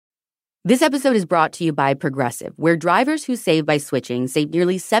This episode is brought to you by Progressive, where drivers who save by switching save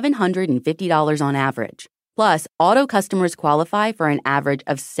nearly $750 on average. Plus, auto customers qualify for an average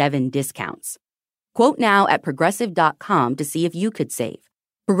of 7 discounts. Quote now at Progressive.com to see if you could save.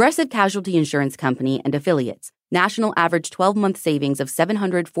 Progressive Casualty Insurance Company and Affiliates. National average 12-month savings of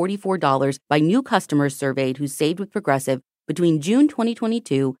 $744 by new customers surveyed who saved with Progressive between June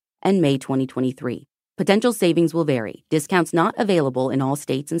 2022 and May 2023. Potential savings will vary. Discounts not available in all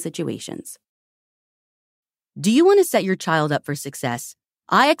states and situations. Do you want to set your child up for success?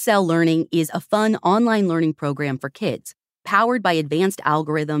 IXL Learning is a fun online learning program for kids. Powered by advanced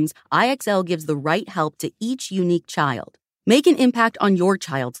algorithms, IXL gives the right help to each unique child. Make an impact on your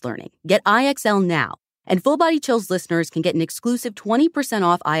child's learning. Get IXL now. And Full Body Chills listeners can get an exclusive 20%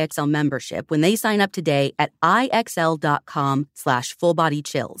 off IXL membership when they sign up today at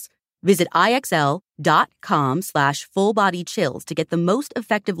IXL.com/fullbodychills. Visit IXL.com/fullbodychills to get the most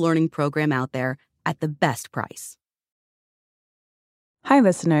effective learning program out there at the best price. Hi,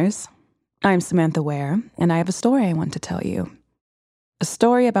 listeners. I'm Samantha Ware, and I have a story I want to tell you. A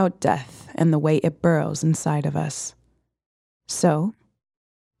story about death and the way it burrows inside of us. So,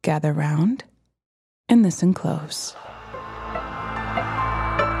 gather round and listen close.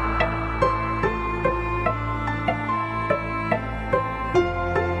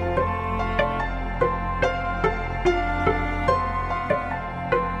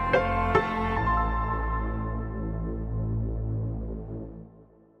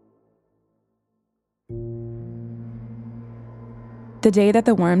 The day that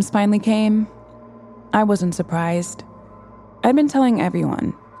the worms finally came, I wasn't surprised. I'd been telling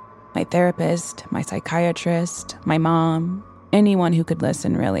everyone, my therapist, my psychiatrist, my mom, anyone who could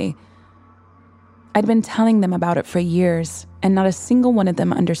listen, really. I'd been telling them about it for years, and not a single one of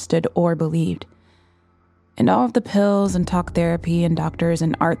them understood or believed. And all of the pills and talk therapy and doctors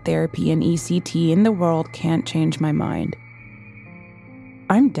and art therapy and ECT in the world can't change my mind.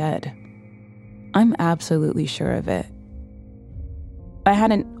 I'm dead. I'm absolutely sure of it. I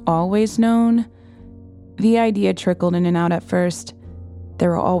hadn't always known. The idea trickled in and out at first. There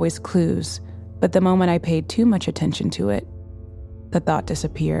were always clues, but the moment I paid too much attention to it, the thought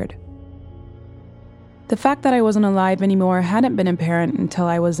disappeared. The fact that I wasn't alive anymore hadn't been apparent until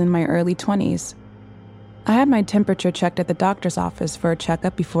I was in my early 20s. I had my temperature checked at the doctor's office for a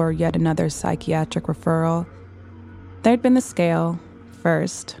checkup before yet another psychiatric referral. There'd been the scale,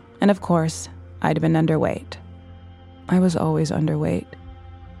 first, and of course, I'd been underweight. I was always underweight.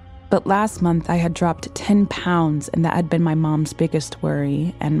 But last month I had dropped 10 pounds, and that had been my mom's biggest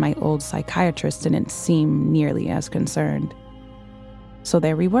worry, and my old psychiatrist didn't seem nearly as concerned. So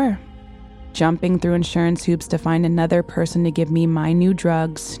there we were, jumping through insurance hoops to find another person to give me my new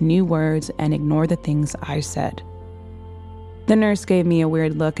drugs, new words, and ignore the things I said. The nurse gave me a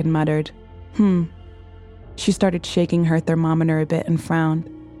weird look and muttered, She started shaking her thermometer a bit and frowned.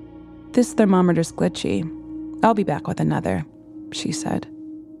 "This thermometer's glitchy. I'll be back with another," she said.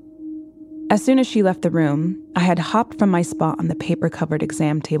 As soon as she left the room, I had hopped from my spot on the paper-covered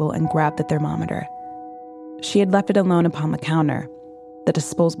exam table and grabbed the thermometer. She had left it alone upon the counter, the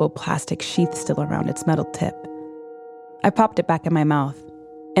disposable plastic sheath still around its metal tip. I popped it back in my mouth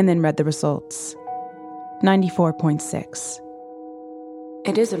and then read the results. 94.6.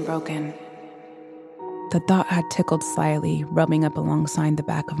 It isn't broken. The thought had tickled slyly, rubbing up alongside the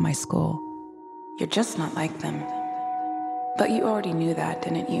back of my skull. You're just not like them. But you already knew that,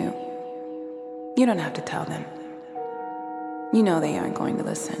 didn't you? You don't have to tell them. You know they aren't going to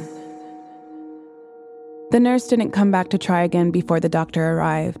listen. The nurse didn't come back to try again before the doctor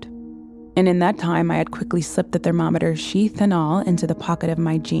arrived. And in that time, I had quickly slipped the thermometer, sheath and all, into the pocket of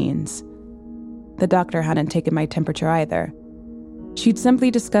my jeans. The doctor hadn't taken my temperature either. She'd simply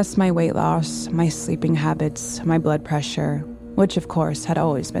discussed my weight loss, my sleeping habits, my blood pressure, which of course had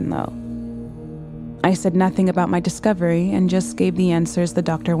always been low. I said nothing about my discovery and just gave the answers the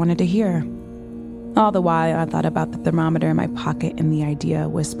doctor wanted to hear. All the while, I thought about the thermometer in my pocket and the idea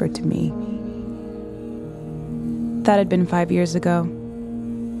whispered to me. That had been 5 years ago.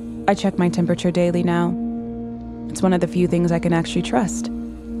 I check my temperature daily now. It's one of the few things I can actually trust.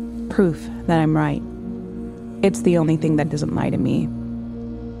 Proof that I'm right. It's the only thing that doesn't lie to me.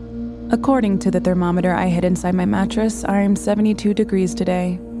 According to the thermometer I hid inside my mattress, I'm 72 degrees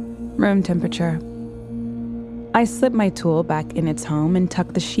today. Room temperature. I slipped my tool back in its home and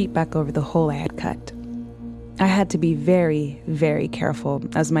tucked the sheet back over the hole I had cut. I had to be very, very careful,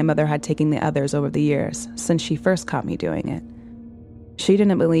 as my mother had taken the others over the years, since she first caught me doing it. She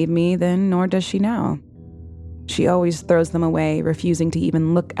didn't believe me then, nor does she now. She always throws them away, refusing to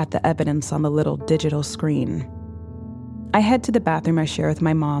even look at the evidence on the little digital screen. I head to the bathroom I share with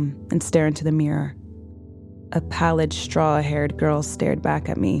my mom and stare into the mirror. A pallid, straw-haired girl stared back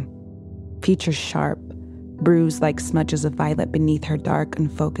at me, features sharp, bruised like smudges of violet beneath her dark,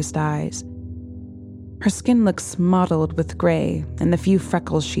 unfocused eyes. Her skin looks mottled with gray, and the few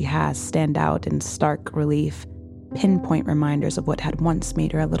freckles she has stand out in stark relief, pinpoint reminders of what had once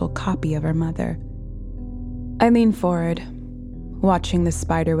made her a little copy of her mother. I lean forward, watching the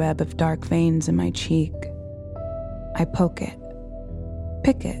spiderweb of dark veins in my cheek. I poke it,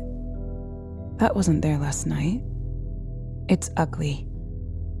 pick it. That wasn't there last night. It's ugly.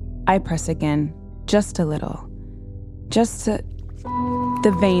 I press again, just a little.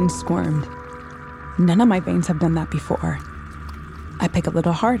 The vein squirmed. None of my veins have done that before. I pick a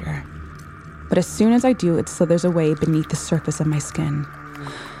little harder. But as soon as I do, it slithers away beneath the surface of my skin.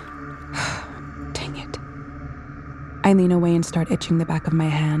 Dang it. I lean away and start itching the back of my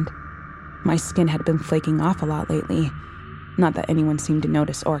hand. My skin had been flaking off a lot lately. Not that anyone seemed to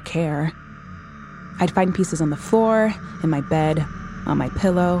notice or care. I'd find pieces on the floor, in my bed, on my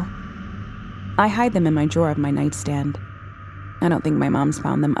pillow. I hide them in my drawer of my nightstand. I don't think my mom's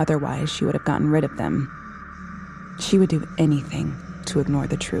found them, otherwise she would have gotten rid of them. She would do anything to ignore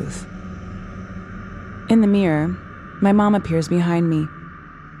the truth. In the mirror, my mom appears behind me.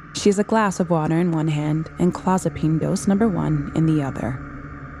 She has a glass of water in one hand and clozapine dose number 1 in the other.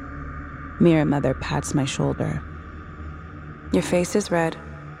 Mirror mother pats my shoulder. "Your face is red,"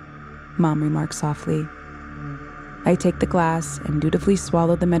 Mom remarks softly. I take the glass and dutifully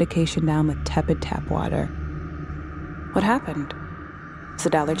swallow the medication down with tepid tap water. "What happened? Is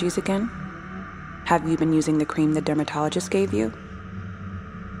it allergies again? Have you been using the cream the dermatologist gave you?"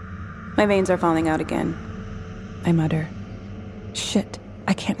 "My veins are falling out again," I mutter. Shit,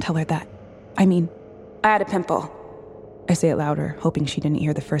 I can't tell her that. I had a pimple. I say it louder, hoping she didn't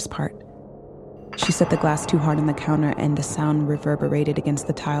hear the first part. She set the glass too hard on the counter and the sound reverberated against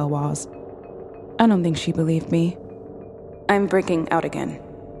the tile walls. I don't think she believed me. "I'm breaking out again.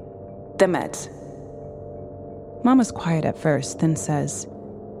 The meds." Mom was quiet at first, then says,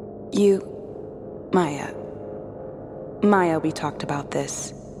 Maya, we talked about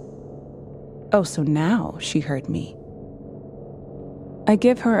this." Oh, so now she heard me. I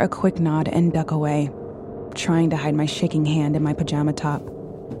give her a quick nod and duck away, trying to hide my shaking hand in my pajama top.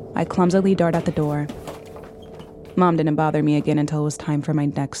 I clumsily dart out the door. Mom didn't bother me again until it was time for my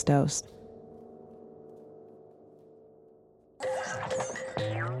next dose.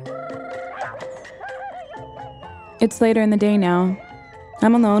 It's later in the day now.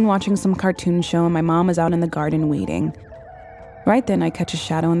 I'm alone watching some cartoon show and my mom is out in the garden weeding. Right then I catch a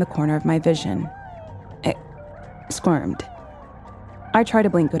shadow in the corner of my vision. It squirmed. I try to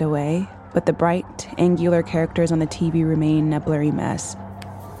blink it away, but the bright, angular characters on the TV remain a blurry mess.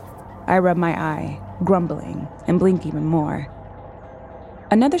 I rub my eye, grumbling, and blink even more.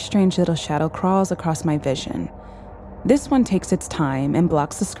 Another strange little shadow crawls across my vision. This one takes its time and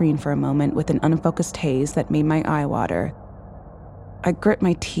blocks the screen for a moment with an unfocused haze that made my eye water. I grit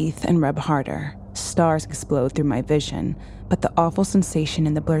my teeth and rub harder. Stars explode through my vision, but the awful sensation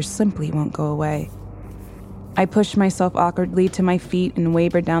in the blur simply won't go away. I push myself awkwardly to my feet and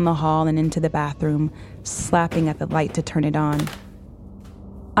waver down the hall and into the bathroom, slapping at the light to turn it on.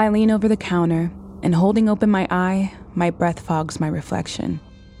 I lean over the counter, and holding open my eye, my breath fogs my reflection.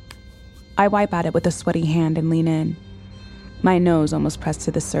 I wipe at it with a sweaty hand and lean in, my nose almost pressed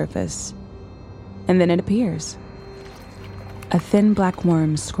to the surface. And then it appears. A thin black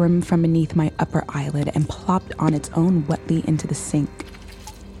worm squirmed from beneath my upper eyelid and plopped on its own wetly into the sink.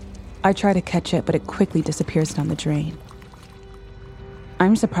 I try to catch it, but it quickly disappears down the drain.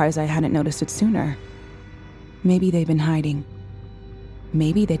 I'm surprised I hadn't noticed it sooner. Maybe they've been hiding.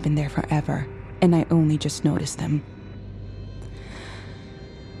 Maybe they've been there forever, and I only just noticed them.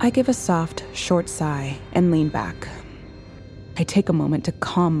 I give a soft, short sigh and lean back. I take a moment to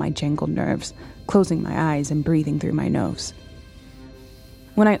calm my jangled nerves, closing my eyes and breathing through my nose.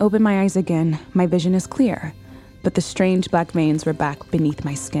 When I open my eyes again, my vision is clear, but the strange black veins were back beneath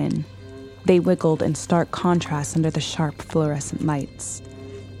my skin. They wiggled in stark contrast under the sharp fluorescent lights.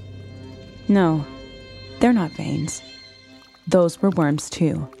 No, they're not veins. Those were worms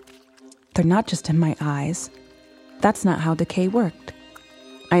too. They're not just in my eyes. That's not how decay worked.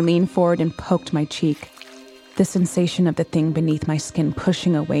 I leaned forward and poked my cheek. The sensation of the thing beneath my skin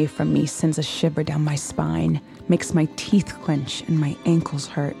pushing away from me sends a shiver down my spine, makes my teeth clench and my ankles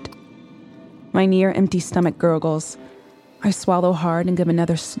hurt. My near-empty stomach gurgles. I swallow hard and give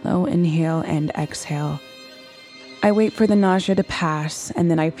another slow inhale and exhale. I wait for the nausea to pass, and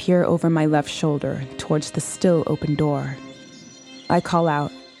then I peer over my left shoulder towards the still open door. I call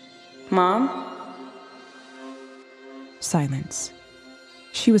out, "Mom?" Silence.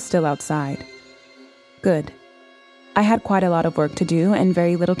 She was still outside. Good. I had quite a lot of work to do and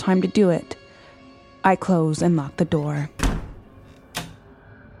very little time to do it. I closed and locked the door.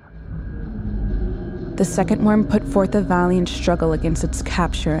 The second worm put forth a valiant struggle against its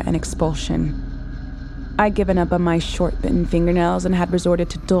capture and expulsion. I'd given up on my short-bitten fingernails and had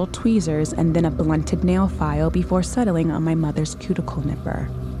resorted to dull tweezers and then a blunted nail file before settling on my mother's cuticle nipper.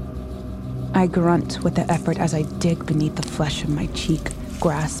 I grunt with the effort as I dig beneath the flesh of my cheek,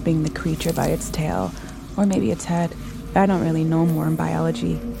 grasping the creature by its tail, or maybe its head. I don't really know worm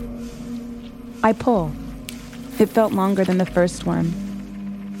biology. I pull. It felt longer than the first worm.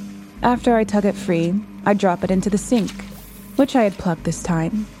 After I tug it free, I drop it into the sink, which I had plugged this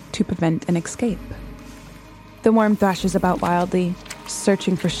time to prevent an escape. The worm thrashes about wildly,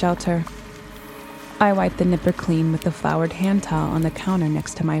 searching for shelter. I wipe the nipper clean with the flowered hand towel on the counter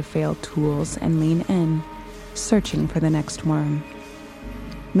next to my failed tools and lean in, searching for the next worm.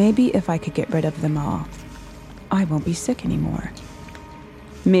 Maybe if I could get rid of them all, I won't be sick anymore.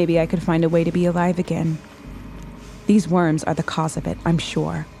 Maybe I could find a way to be alive again. These worms are the cause of it, I'm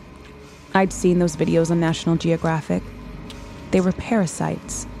sure. I'd seen those videos on National Geographic. They were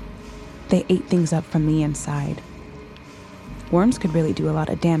parasites. They ate things up from the inside. Worms could really do a lot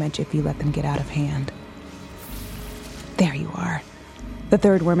of damage if you let them get out of hand. There you are. The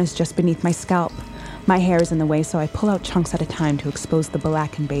third worm is just beneath my scalp. My hair is in the way, so I pull out chunks at a time to expose the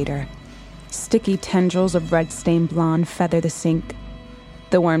black invader. Sticky tendrils of red-stained blonde feather the sink.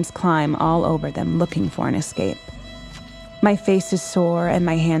 The worms climb all over them, looking for an escape. My face is sore and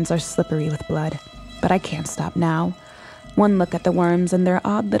my hands are slippery with blood, but I can't stop now. One look at the worms and their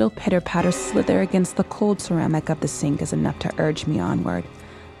odd little pitter-patter slither against the cold ceramic of the sink is enough to urge me onward.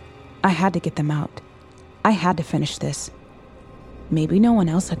 I had to get them out. I had to finish this. Maybe no one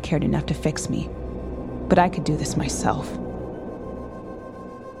else had cared enough to fix me, but I could do this myself.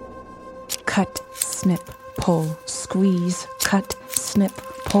 Cut, snip, pull, squeeze, cut, snip,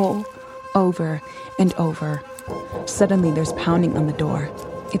 pull, over and over. Suddenly there's pounding on the door.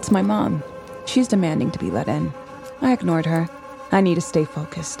 It's my mom. She's demanding to be let in. I ignored her. I need to stay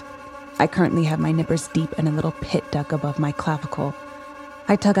focused. I currently have my nippers deep in a little pit dug above my clavicle.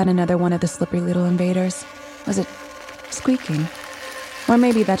 I tug out another one of the slippery little invaders. Was it squeaking? Or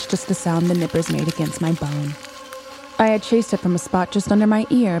maybe that's just the sound the nippers made against my bone. I had chased it from a spot just under my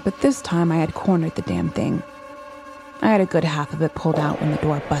ear, but this time I had cornered the damn thing. I had a good half of it pulled out when the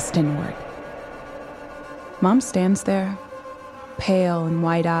door bust inward. Mom stands there, pale and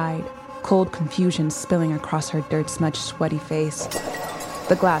wide-eyed, cold confusion spilling across her dirt-smudged, sweaty face.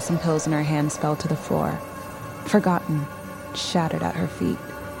 The glass and pills in her hands fell to the floor, forgotten, shattered at her feet.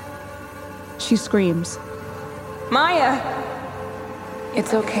 She screams, "Maya!"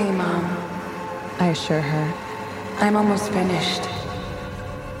 "It's okay, Mom," I assure her. "I'm almost finished."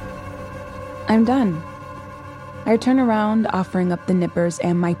 I'm done. I turn around, offering up the nippers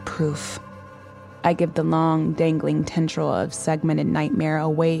and my proof. I give the long, dangling tendril of segmented nightmare a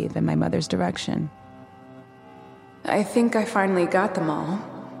wave in my mother's direction. "I think I finally got them all,"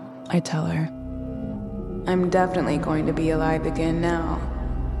 I tell her. "I'm definitely going to be alive again now.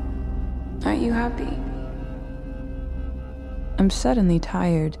 Aren't you happy?" I'm suddenly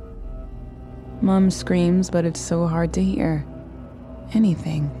tired. Mom screams, but it's so hard to hear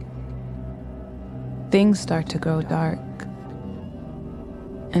anything. Things start to grow dark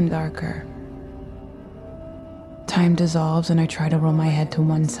and darker. Time dissolves and I try to roll my head to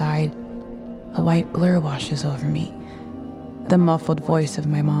one side. A white blur washes over me. The muffled voice of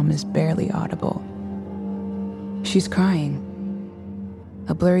my mom is barely audible. She's crying.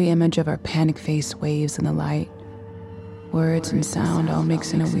 A blurry image of her panic face waves in the light. Words and sound all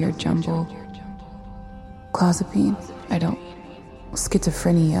mix in a weird jumble. Clozapine? I don't.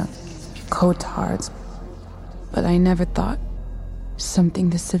 Schizophrenia. Cotards. But I never thought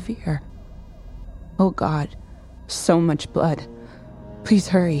something this severe. Oh God. So much blood. Please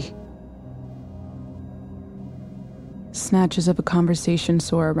hurry. Snatches of a conversation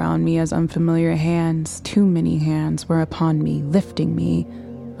soar around me as unfamiliar hands, too many hands, were upon me, lifting me.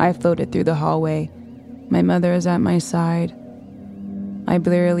 I floated through the hallway. My mother is at my side. I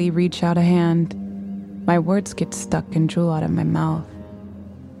blurrily reach out a hand. My words get stuck and drool out of my mouth.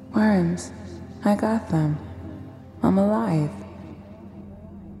 "Worms. I got them. I'm alive."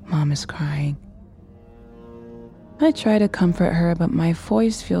 Mom is crying. I try to comfort her, but my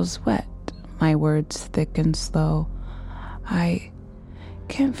voice feels wet, my words thick and slow. I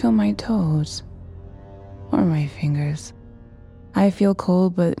can't feel my toes or my fingers. I feel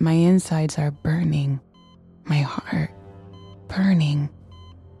cold, but my insides are burning. My heart, burning,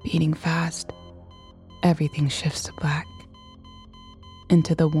 beating fast. Everything shifts to black.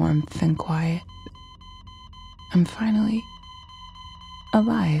 into the warmth and quiet. I'm finally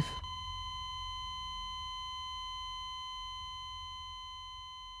alive.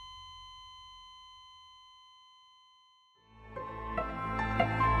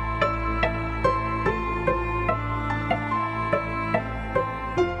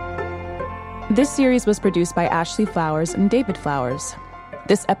 This series was produced by Ashley Flowers and David Flowers.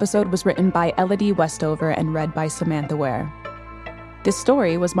 This episode was written by Elodie Westover and read by Samantha Ware. This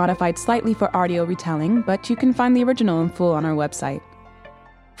story was modified slightly for audio retelling, but you can find the original in full on our website.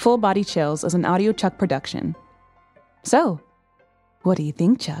 Full Body Chills is an Audio Chuck production. So, what do you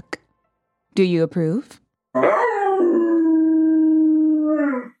think, Chuck? Do you approve?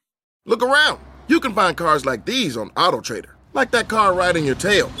 Look around. You can find cars like these on AutoTrader, like that car riding your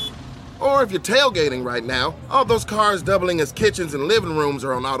tail. Or if you're tailgating right now, all those cars doubling as kitchens and living rooms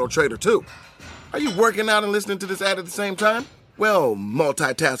are on AutoTrader too. Are you working out and listening to this ad at the same time? Well,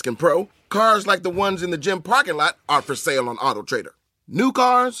 multitasking pro, cars like the ones in the gym parking lot are for sale on AutoTrader. New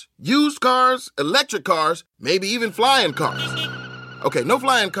cars, used cars, electric cars, maybe even flying cars. Okay, no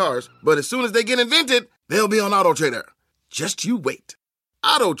flying cars, but as soon as they get invented, they'll be on AutoTrader. Just you wait.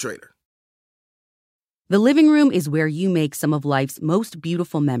 AutoTrader. The living room is where you make some of life's most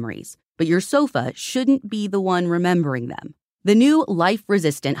beautiful memories, but your sofa shouldn't be the one remembering them. The new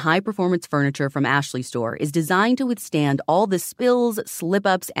life-resistant high-performance furniture from Ashley Store is designed to withstand all the spills,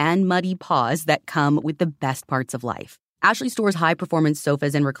 slip-ups, and muddy paws that come with the best parts of life. Ashley Store's high-performance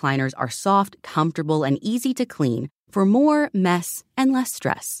sofas and recliners are soft, comfortable, and easy to clean for more mess and less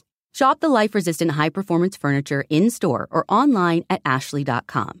stress. Shop the life-resistant high-performance furniture in-store or online at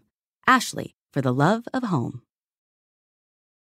ashley.com. Ashley, for the love of home.